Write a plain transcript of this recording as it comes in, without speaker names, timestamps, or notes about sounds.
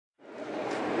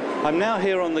I'm now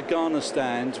here on the Ghana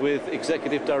stand with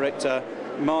Executive Director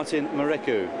Martin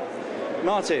Mireku.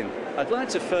 Martin, I'd like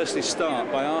to firstly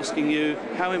start by asking you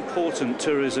how important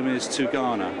tourism is to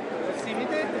Ghana.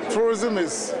 Tourism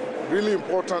is really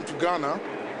important to Ghana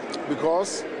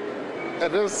because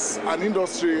it is an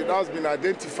industry that has been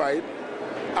identified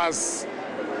as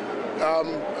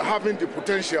having the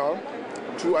potential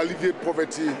to alleviate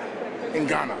poverty in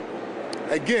Ghana.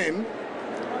 Again,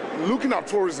 looking at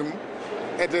tourism,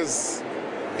 it is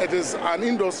an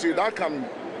industry that can,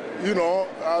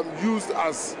 used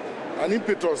as an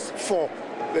impetus for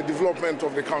the development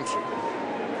of the country.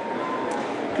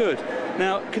 Good.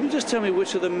 Now, can you just tell me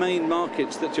which are the main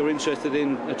markets that you're interested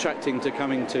in attracting to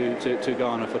coming to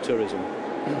Ghana for tourism?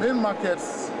 The main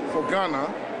markets for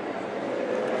Ghana,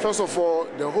 first of all,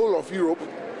 the whole of Europe,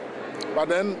 but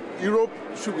then Europe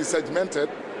should be segmented,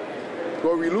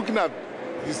 but we're looking at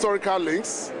historical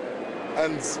links,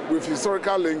 and with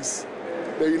historical links,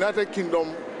 the United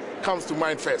Kingdom comes to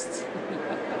mind first.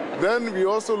 Then we're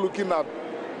also looking at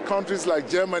countries like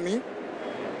Germany,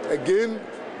 again,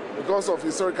 because of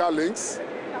historical links,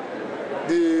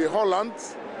 the Holland,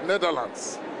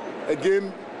 Netherlands,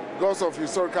 again, because of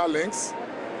historical links,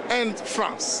 and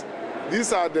France.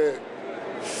 These are the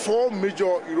 4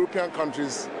 major European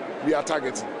countries we are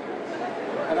targeting.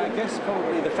 And I guess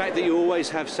probably the fact that you always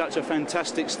have such a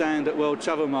fantastic stand at World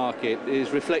Travel Market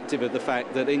is reflective of the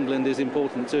fact that England is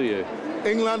important to you.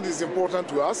 England is important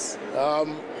to us.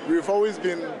 We've always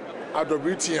been at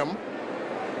WTM,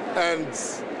 and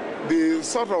the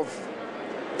sort of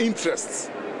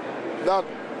interest that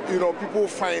people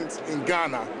find in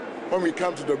Ghana when we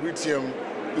come to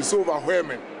WTM is so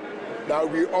overwhelming that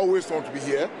we always want to be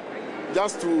here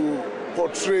just to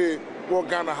portray what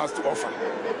Ghana has to offer.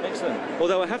 Excellent.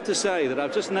 Although I have to say that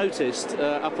I've just noticed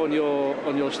up on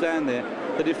your stand there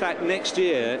that in fact next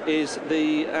year is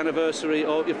the anniversary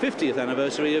or your 50th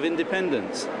anniversary of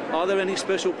independence. Are there any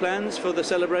special plans for the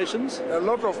celebrations? A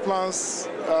lot of plans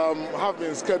have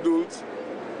been scheduled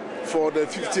for the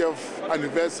 50th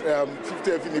anniversary,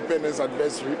 50th independence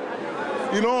anniversary.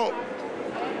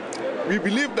 We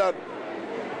believe that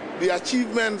the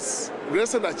achievements,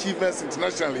 recent achievements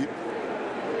internationally,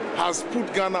 has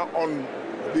put Ghana on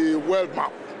the world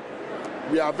map.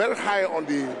 We are very high on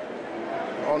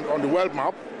the world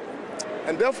map,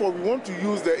 and therefore we want to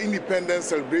use the independence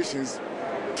celebrations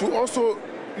to also,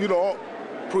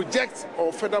 project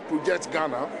or further project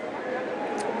Ghana.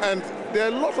 And there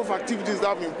are a lot of activities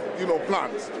that have been,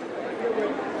 planned.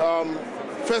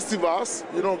 Festivals.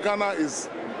 Ghana is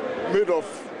made of.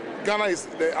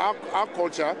 Our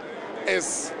culture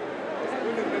is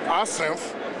our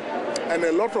strength. And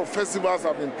a lot of festivals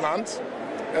have been planned,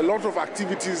 a lot of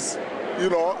activities,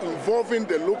 involving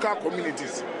the local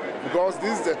communities, because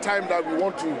this is the time that we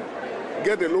want to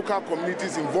get the local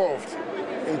communities involved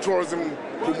in tourism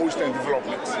promotion and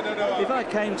development. If I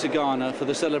came to Ghana for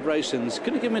the celebrations,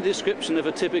 can you give me a description of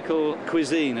a typical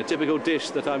cuisine, a typical dish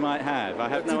that I might have? I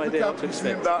have no idea what to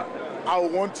expect. That I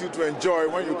want you to enjoy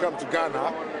when you come to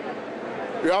Ghana.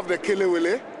 We have the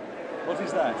kelewele. What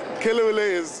is that? Kelewele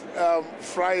is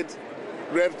fried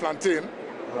red plantain.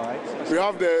 Right. We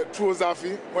have the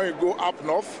tuozafi when you go up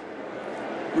north.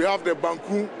 We have the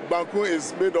banku. Banku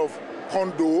is made of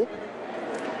corn dough.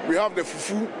 We have the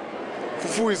fufu.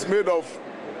 Fufu is made of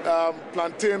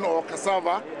plantain or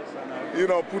cassava,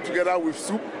 put together with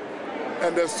soup.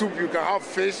 And the soup, you can have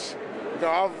fish, you can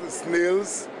have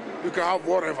snails, you can have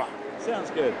whatever.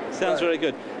 Sounds good. Sounds very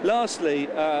good. Lastly,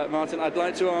 Martin, I'd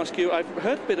like to ask you, I've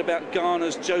heard a bit about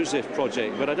Ghana's Joseph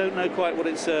project, but I don't know quite what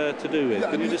it's to do with.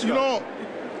 Can you describe?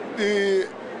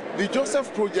 The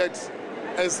Joseph project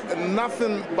is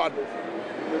nothing but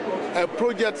a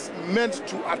project meant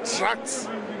to attract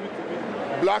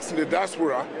blacks in the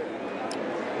diaspora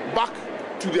back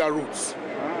to their roots.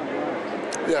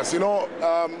 Yes,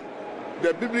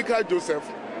 the biblical Joseph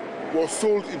was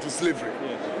sold into slavery.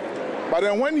 Yes. But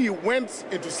then when he went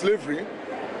into slavery,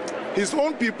 his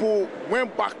own people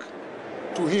went back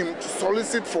to him to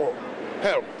solicit for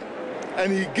help,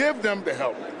 and he gave them the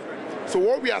help. So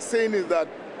what we are saying is that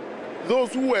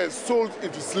those who were sold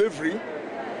into slavery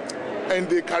and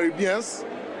the Caribbeans,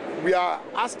 we are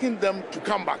asking them to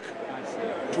come back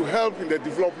to help in the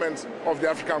development of the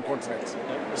African continent.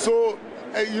 So,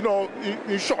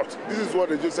 in short, this is what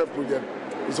the Joseph Project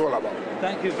is all about.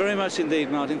 Thank you very much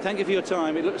indeed, Martin. Thank you for your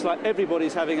time. It looks like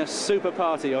everybody's having a super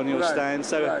party on your stand,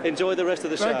 so enjoy the rest of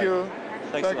the show. Thank you.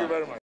 Thank you very much.